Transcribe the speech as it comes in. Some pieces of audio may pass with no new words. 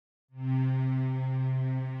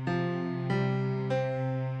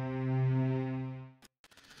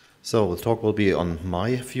So the talk will be on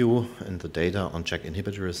my view and the data on JAK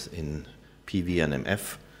inhibitors in PV and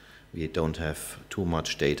MF. We don't have too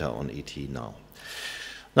much data on ET now.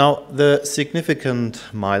 Now, the significant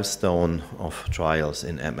milestone of trials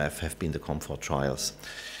in MF have been the COMFORT trials.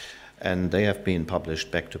 And they have been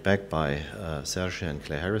published back-to-back by Serge and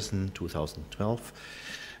Claire Harrison, 2012.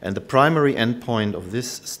 And the primary endpoint of this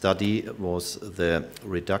study was the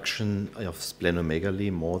reduction of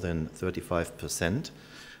splenomegaly more than 35%,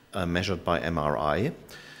 measured by MRI.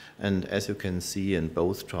 And as you can see in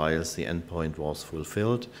both trials, the endpoint was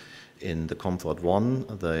fulfilled. In the COMFORT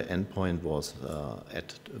 1, the endpoint was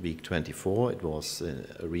at week 24. It was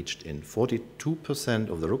reached in 42%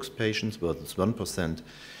 of the RUX patients versus 1%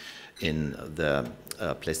 in the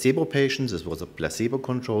placebo patients. This was a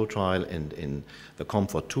placebo-controlled trial, and in the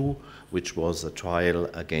COMFORT 2, which was a trial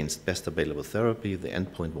against best available therapy, the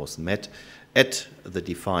endpoint was met at the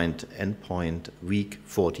defined endpoint week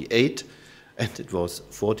 48, and it was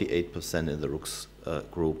 48% in the RUX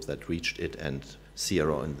group that reached it and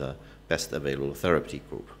 0 in the best available therapy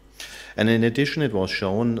group. And in addition, it was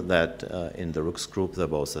shown that in the RUX group there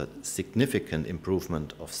was a significant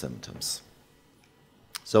improvement of symptoms.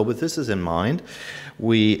 So with this in mind,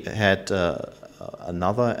 we had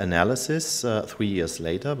another analysis 3 years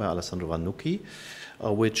later by Alessandro Vannucchi,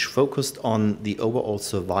 which focused on the overall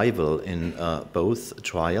survival in both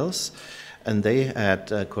trials. And they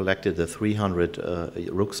had collected the 300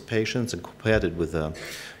 RUX patients and compared it with the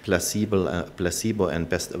placebo and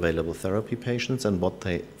best available therapy patients. And what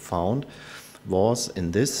they found was,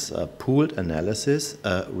 in this pooled analysis,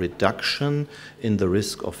 a reduction in the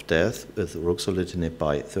risk of death with ruxolitinib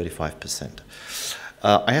by 35%.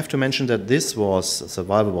 I have to mention that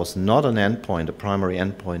survival was not an endpoint, a primary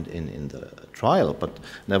endpoint in the trial, but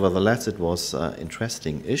nevertheless it was an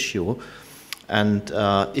interesting issue. And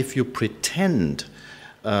if you pretend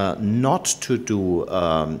not to do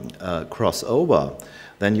crossover,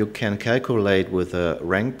 then you can calculate with a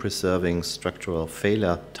rank-preserving structural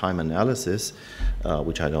failure time analysis,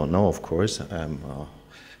 which I don't know, of course. I'm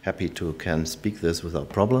happy to can speak this without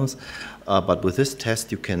problems. But with this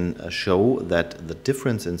test, you can show that the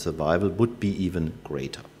difference in survival would be even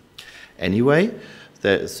greater. Anyway,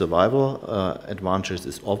 the survival advantage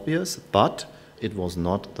is obvious, but it was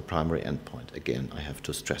not the primary endpoint. Again, I have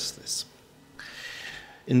to stress this.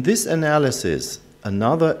 In this analysis,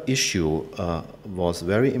 another issue was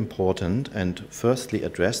very important and firstly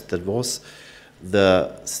addressed, that was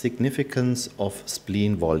the significance of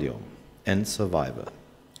spleen volume and survival.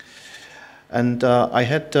 And I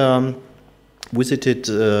had visited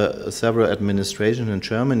several administrations in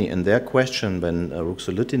Germany, and their question when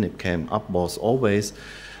ruxolitinib came up was always,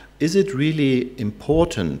 is it really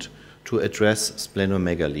important to address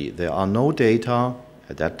splenomegaly? There are no data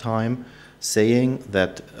at that time saying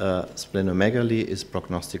that splenomegaly is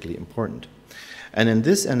prognostically important. And in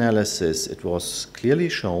this analysis, it was clearly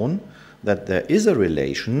shown that there is a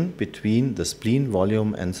relation between the spleen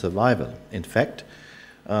volume and survival. In fact,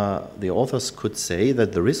 the authors could say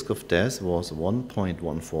that the risk of death was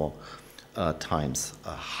 1.14 times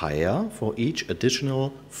higher for each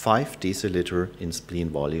additional 5 deciliter in spleen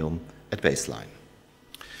volume at baseline.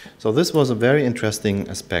 So this was a very interesting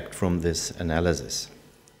aspect from this analysis.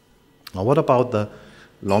 Now, what about the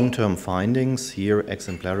long-term findings? Here,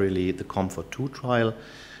 exemplarily, the COMFORT 2 trial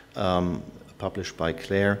published by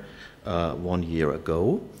Claire 1 year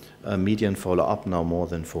ago. Median follow-up now more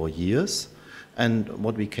than 4 years. And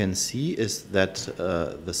what we can see is that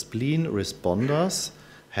the spleen responders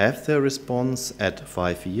have their response at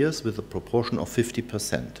 5 years with a proportion of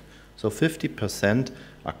 50%. So 50%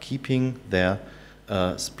 are keeping their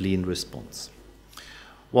spleen response.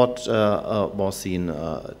 What was seen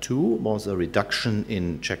too was a reduction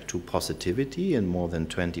in JAK2 positivity in more than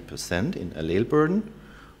 20% in allele burden,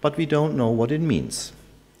 but we don't know what it means.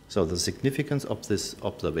 So the significance of this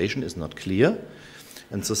observation is not clear,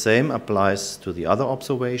 and the same applies to the other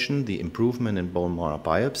observation, the improvement in bone marrow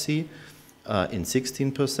biopsy in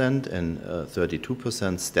 16% and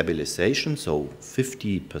 32% stabilization, so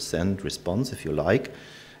 50% response if you like.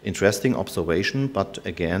 Interesting observation, but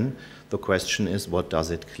again, the question is, what does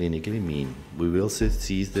it clinically mean? We will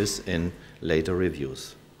see this in later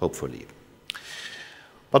reviews, hopefully.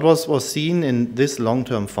 But what was seen in this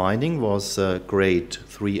long-term finding was grade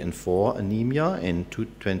 3 and 4 anemia in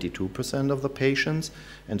 22% of the patients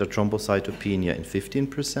and a thrombocythemia in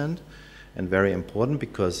 15%. And very important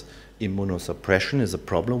because immunosuppression is a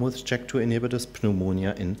problem with JAK2 inhibitors,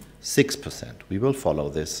 pneumonia in 6%. We will follow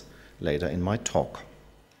this later in my talk.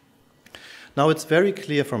 Now, it's very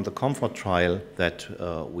clear from the COMFORT trial that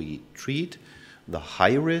we treat the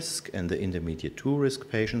high risk and the intermediate 2 risk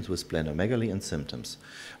patients with splenomegaly and symptoms.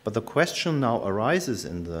 But the question now arises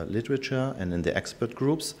in the literature and in the expert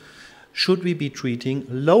groups, should we be treating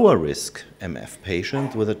lower risk MF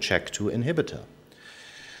patients with a JAK2 inhibitor?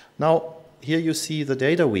 Now, here you see the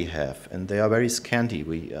data we have, and they are very scanty.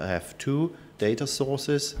 We have 2 data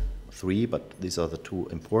sources, 3, but these are the 2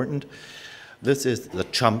 important. This is the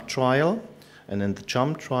JUMP trial, and in the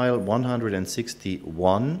JUMP trial,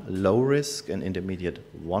 161 low-risk and intermediate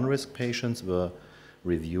 1-risk patients were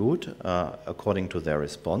reviewed according to their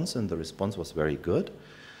response, and the response was very good.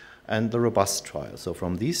 And the ROBUST trial. So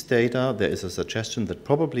from these data, there is a suggestion that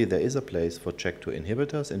probably there is a place for JAK2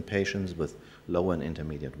 inhibitors in patients with low and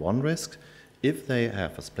intermediate 1 risk if they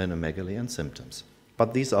have a splenomegaly and symptoms.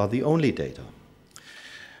 But these are the only data.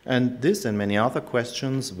 And this and many other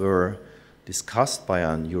questions were discussed by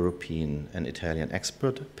an European and Italian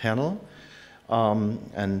expert panel.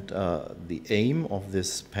 The aim of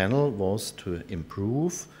this panel was to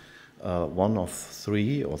improve one of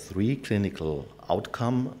 3 clinical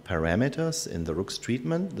outcome parameters in the RUX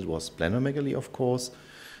treatment. That was splenomegaly, of course,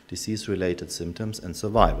 disease-related symptoms, and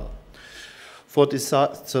survival. For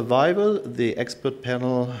survival, the expert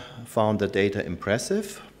panel found the data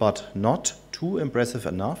impressive, but not too impressive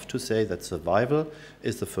enough to say that survival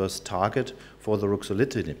is the first target for the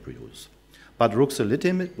ruxolitinib use. But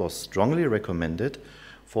ruxolitinib was strongly recommended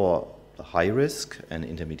for the high-risk and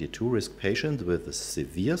intermediate 2-risk patients with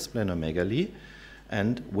severe splenomegaly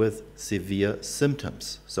and with severe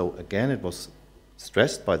symptoms. So again, it was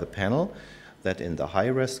stressed by the panel that in the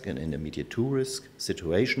high-risk and intermediate 2-risk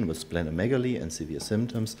situation with splenomegaly and severe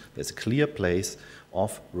symptoms, there's a clear place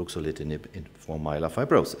of ruxolitinib for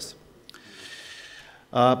myelofibrosis.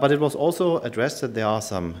 But it was also addressed that there are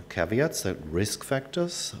some caveats, that risk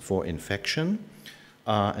factors for infection.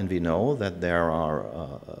 And we know that there are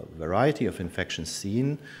a variety of infections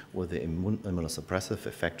seen with the immunosuppressive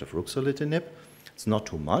effect of ruxolitinib. It's not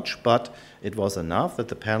too much, but it was enough that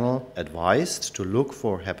the panel advised to look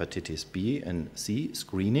for hepatitis B and C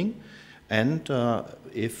screening, and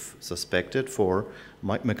if suspected for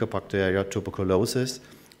Mycobacteria tuberculosis,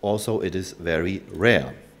 also it is very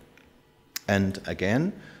rare. And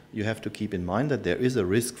again, you have to keep in mind that there is a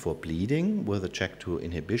risk for bleeding with a JAK2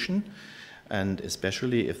 inhibition, and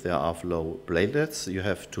especially if there are low platelets, you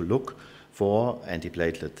have to look for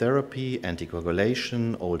antiplatelet therapy,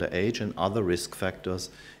 anticoagulation, older age, and other risk factors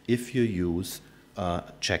if you use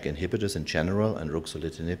JAK inhibitors in general and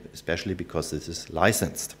ruxolitinib, especially because this is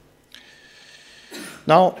licensed.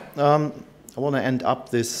 Now, I want to end up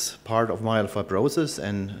this part of myelofibrosis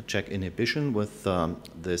and JAK inhibition with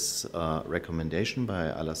this recommendation by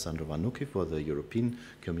Alessandro Vannucchi for the European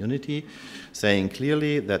community, saying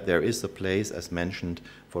clearly that there is a place, as mentioned,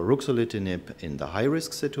 for ruxolitinib in the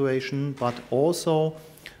high-risk situation, but also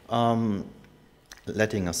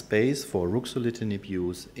letting a space for ruxolitinib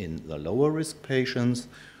use in the lower-risk patients,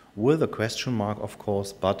 with a question mark, of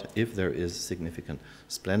course, but if there is significant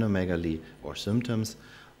splenomegaly or symptoms.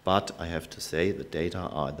 But I have to say the data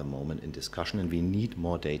are at the moment in discussion, and we need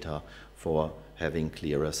more data for having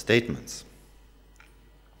clearer statements.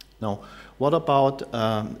 Now, what about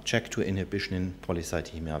JAK2 inhibition in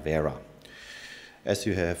polycythemia vera? As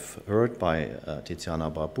you have heard by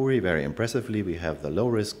Tiziana Barbouri, very impressively, we have the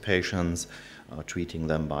low-risk patients, treating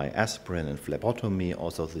them by aspirin and phlebotomy.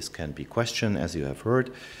 Also, this can be questioned, as you have heard.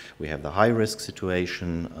 We have the high-risk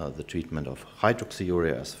situation, the treatment of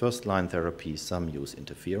hydroxyurea as first-line therapy, some use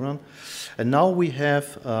interferon. And now we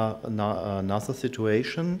have another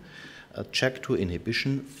situation, a JAK2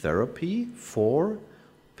 inhibition therapy for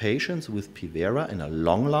patients with P. vera in a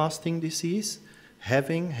long-lasting disease,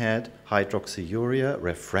 having had hydroxyurea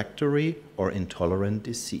refractory or intolerant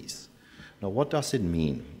disease. Now, what does it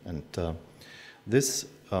mean? And this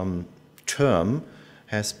term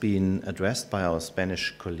has been addressed by our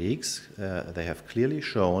Spanish colleagues. They have clearly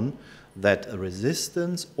shown that a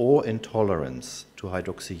resistance or intolerance to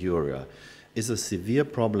hydroxyurea is a severe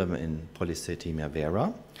problem in polycythemia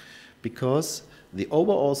vera, because the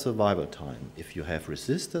overall survival time, if you have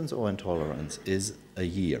resistance or intolerance, is a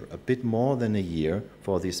year, a bit more than a year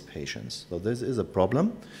for these patients. So this is a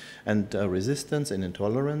problem, and resistance and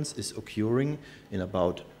intolerance is occurring in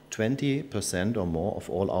about 20% or more of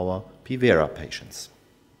all our P. vera patients.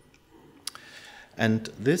 And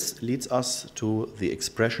this leads us to the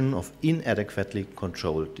expression of inadequately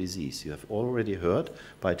controlled disease. You have already heard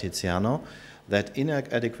by Tiziano that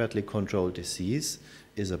inadequately controlled disease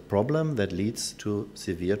is a problem that leads to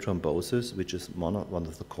severe thrombosis, which is one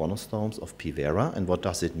of the cornerstones of P. vera. And what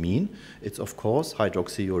does it mean? It's, of course,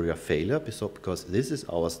 hydroxyurea failure, because this is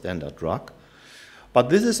our standard drug. But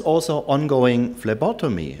this is also ongoing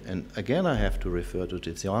phlebotomy, and again I have to refer to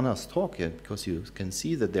Tiziana's talk here, because you can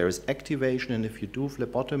see that there is activation, and if you do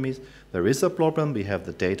phlebotomies, there is a problem. We have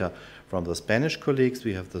the data from the Spanish colleagues,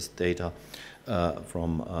 we have this data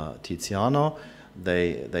from Tiziana.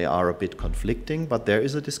 They are a bit conflicting, but there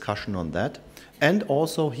is a discussion on that. And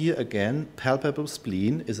also here again, palpable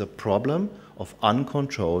spleen is a problem of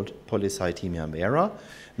uncontrolled polycythemia vera,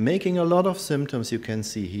 making a lot of symptoms you can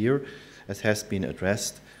see here, as has been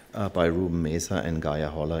addressed by Ruben Mesa and Gaia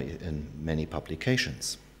Holler in many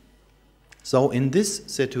publications. So in this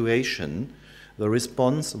situation, the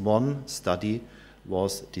Response 1 study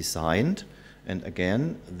was designed, and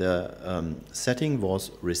again, the setting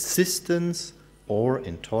was resistance or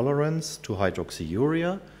intolerance to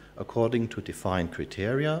hydroxyurea according to defined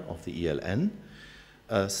criteria of the ELN,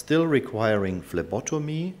 still requiring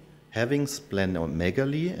phlebotomy, having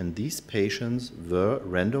splenomegaly, and these patients were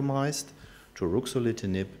randomized to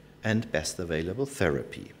ruxolitinib and best available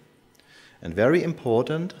therapy. And very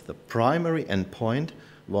important, the primary endpoint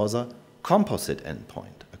was a composite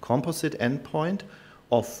endpoint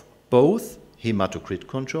of both hematocrit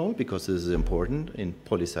control, because this is important in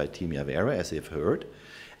polycythemia vera, as you've heard,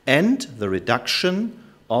 and the reduction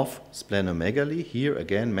of splenomegaly, here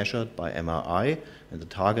again measured by MRI, and the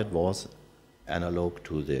target was analog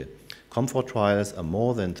to the COMFORT trials, a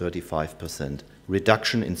more than 35%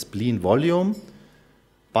 reduction in spleen volume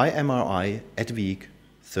by MRI at week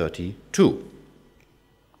 32.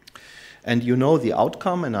 And you know the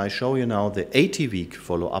outcome, and I show you now the 80-week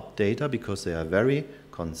follow-up data, because they are very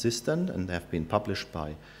consistent and have been published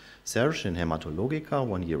by Serge in Hematologica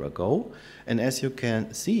 1 year ago. And as you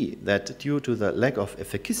can see, that due to the lack of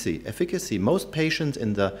efficacy, most patients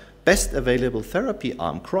in the best available therapy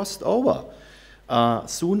arm crossed over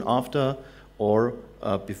soon after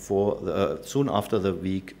the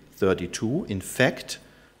week 32. In fact,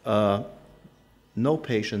 no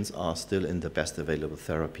patients are still in the best available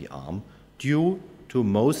therapy arm due to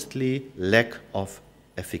mostly lack of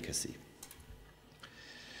efficacy.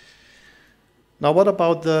 Now, what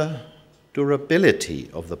about the durability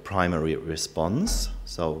of the primary response?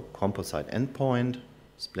 So, composite endpoint,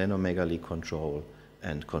 splenomegaly control,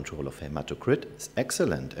 and control of hematocrit is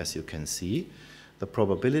excellent, as you can see. The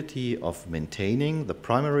probability of maintaining the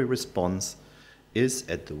primary response is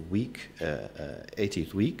at the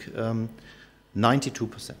 80th week,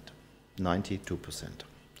 92%. 92%.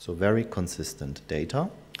 So very consistent data.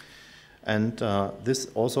 And this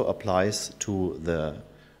also applies to the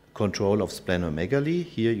control of splenomegaly.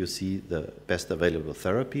 Here you see the best available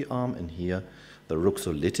therapy arm, and here the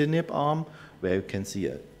ruxolitinib arm, where you can see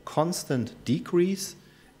a constant decrease,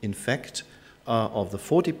 in fact, of the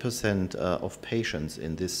 40% of patients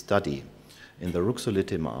in this study in the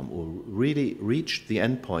ruxolitinib arm who really reached the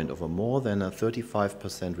endpoint of a more than a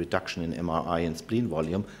 35% reduction in MRI and spleen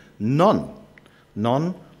volume.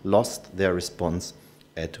 None lost their response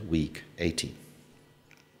at week 80.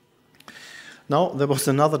 Now, there was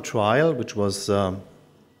another trial which was a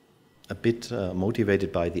bit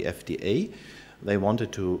motivated by the FDA. They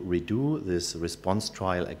wanted to redo this response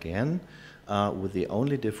trial again with the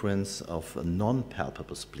only difference of a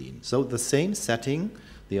non-palpable spleen. So the same setting,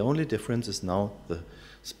 the only difference is now the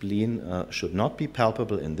spleen should not be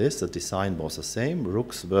palpable in this. The design was the same,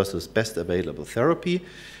 RUX versus best available therapy.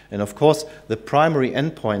 And of course, the primary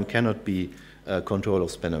endpoint cannot be control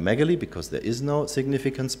of splenomegaly, because there is no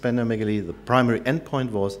significant splenomegaly. The primary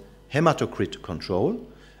endpoint was hematocrit control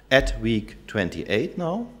at week 28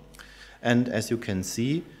 now. And as you can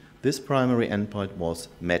see, this primary endpoint was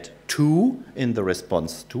met 2 in the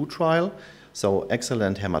Response 2 trial, so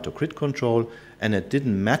excellent hematocrit control, and it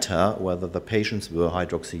didn't matter whether the patients were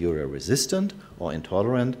hydroxyurea resistant or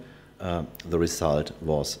intolerant, the result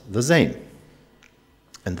was the same.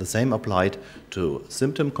 And the same applied to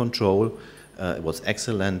symptom control. It was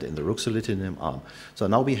excellent in the ruxolitinib arm. So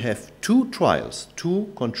now we have 2 trials,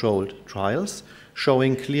 2 controlled trials,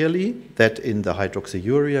 showing clearly that in the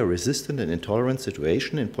hydroxyurea resistant and intolerant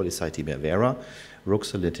situation in polycythemia vera,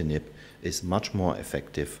 ruxolitinib is much more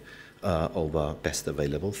effective over best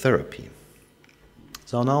available therapy.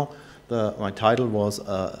 So now my title was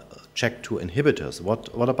JAK2 inhibitors.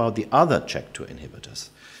 What about the other JAK2 inhibitors?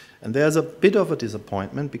 And there's a bit of a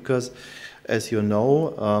disappointment, because as you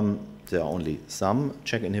know, there are only some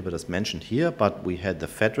JAK inhibitors mentioned here, but we had the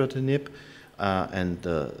fedratinib, and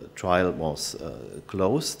the trial was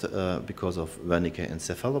closed because of Wernicke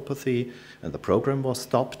encephalopathy, and the program was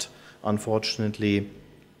stopped, unfortunately,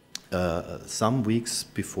 some weeks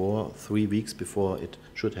before, 3 weeks before it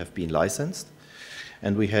should have been licensed.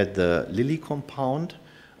 And we had the Lilly compound,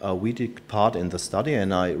 we took part in the study,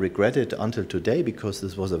 and I regret it until today because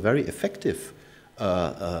this was a very effective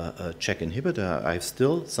JAK inhibitor. I have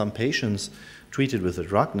still some patients treated with the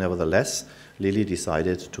drug. Nevertheless, Lilly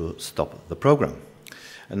decided to stop the program.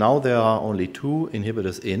 And now there are only 2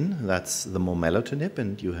 inhibitors in. That's the momelotinib,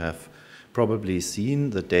 and you have probably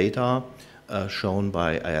seen the data shown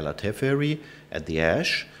by Ayala Teferi at the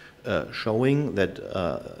ASH, showing that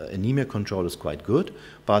anemia control is quite good,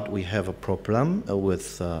 but we have a problem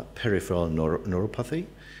with peripheral neuropathy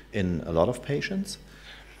in a lot of patients,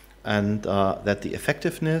 and that the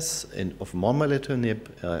effectiveness of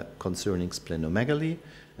momelotinib concerning splenomegaly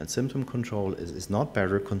and symptom control is not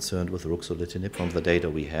better concerned with ruxolitinib from the data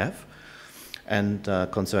we have. And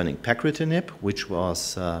concerning pacritinib, which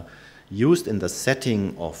was used in the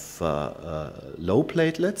setting of low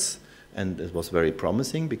platelets, and it was very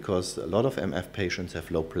promising because a lot of MF patients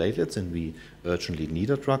have low platelets and we urgently need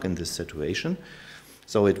a drug in this situation.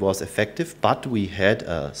 So it was effective, but we had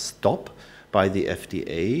a stop by the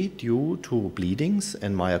FDA due to bleedings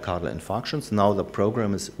and myocardial infarctions. Now the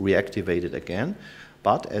program is reactivated again,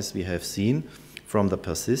 but as we have seen from the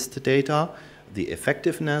PERSIST data, the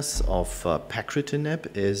effectiveness of pacritinib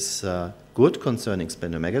is good concerning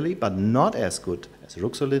splenomegaly, but not as good as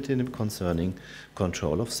ruxolitinib concerning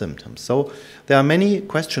control of symptoms. So there are many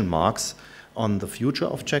question marks on the future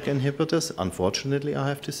of JAK inhibitors, unfortunately, I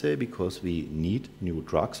have to say, because we need new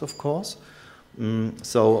drugs, of course.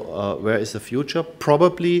 So where is the future?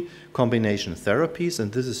 Probably combination therapies,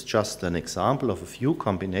 and this is just an example of a few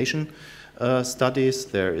combination studies.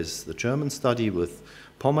 There is the German study with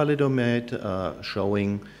pomalidomide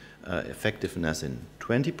showing effectiveness in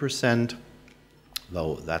 20%,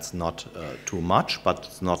 though that's not too much, but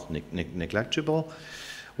it's not negligible.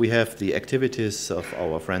 We have the activities of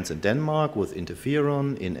our friends in Denmark with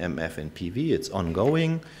interferon in MF and PV. It's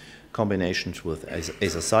ongoing. Combinations with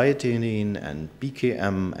azacitidine and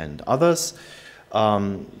BKM and others,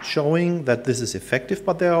 showing that this is effective,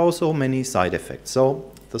 but there are also many side effects.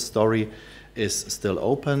 So the story is still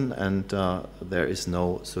open, and there is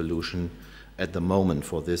no solution at the moment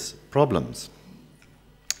for these problems.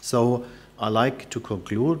 So I like to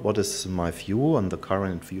conclude what is my view on the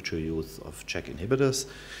current and future use of JAK inhibitors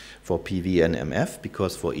for PV and MF,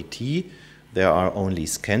 because for ET there are only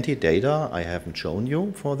scanty data I haven't shown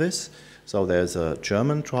you for this. So there's a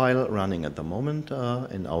German trial running at the moment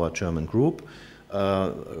in our German group,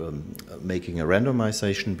 making a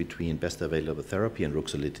randomization between best available therapy and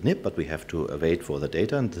ruxolitinib, but we have to wait for the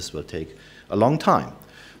data, and this will take a long time.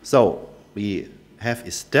 So we have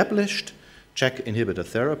established JAK inhibitor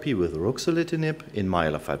therapy with ruxolitinib in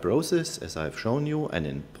myelofibrosis, as I've shown you, and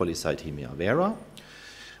in polycythemia vera.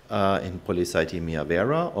 In polycythemia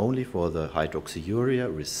vera, only for the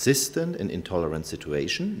hydroxyurea resistant and intolerant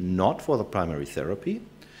situation, not for the primary therapy.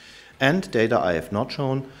 And data I have not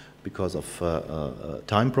shown because of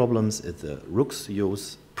time problems is the Rux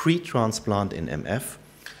use pre-transplant in MF,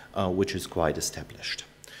 which is quite established.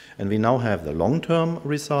 And we now have the long-term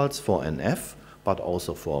results for NF, but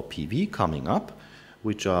also for PV coming up,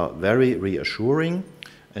 which are very reassuring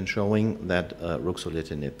and showing that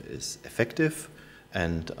ruxolitinib is effective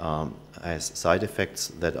and has side effects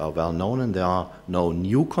that are well known, and there are no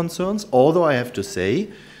new concerns. Although I have to say,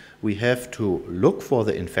 we have to look for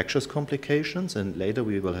the infectious complications, and later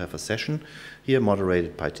we will have a session here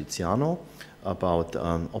moderated by Tiziano about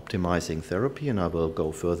optimizing therapy, and I will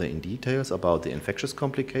go further in details about the infectious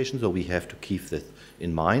complications, so we have to keep this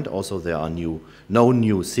in mind. Also, there are no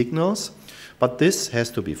new signals, but this has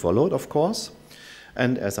to be followed, of course.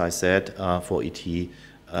 And as I said, for ET,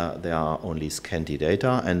 there are only scanty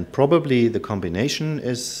data, and probably the combination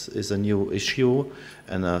is a new issue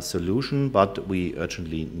and a solution, but we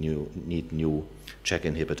urgently need new JAK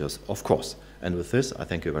inhibitors, of course. And with this, I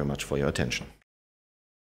thank you very much for your attention.